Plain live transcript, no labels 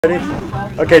Ready?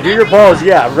 Okay, do your pose.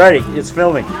 Yeah, ready. It's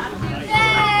filming. Yay!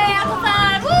 Apple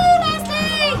fun! Woo!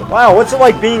 Nasty! Wow, what's it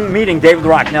like meeting David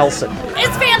Rock Nelson?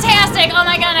 It's fantastic! Oh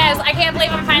my goodness! I can't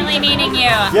believe I'm finally meeting you.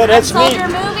 Yeah, that's I've sold me. your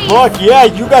movie. Look, yeah,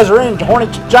 you guys are in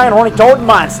giant horny toad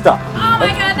monster. Oh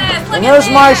my goodness! Look And at there's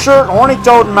that. my shirt, horny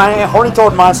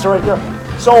toad monster right there.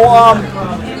 So,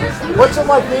 what's it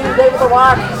like meeting David the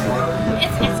Rock?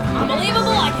 It's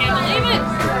unbelievable! I can't believe it.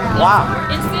 Wow.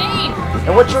 Insane.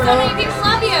 And what's your So name? many people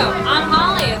love you. I'm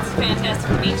Holly. It's fantastic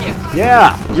to meet you.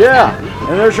 Yeah.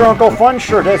 And there's your Uncle Fun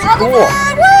shirt. That's Uncle cool.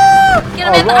 Fun! Woo! Get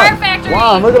them at the Alright. Art Factory.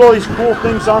 Wow, and look at all these cool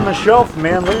things on the shelf,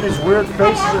 man. Look at these weird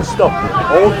faces and stuff.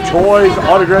 Old toys,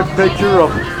 autographed picture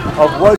of what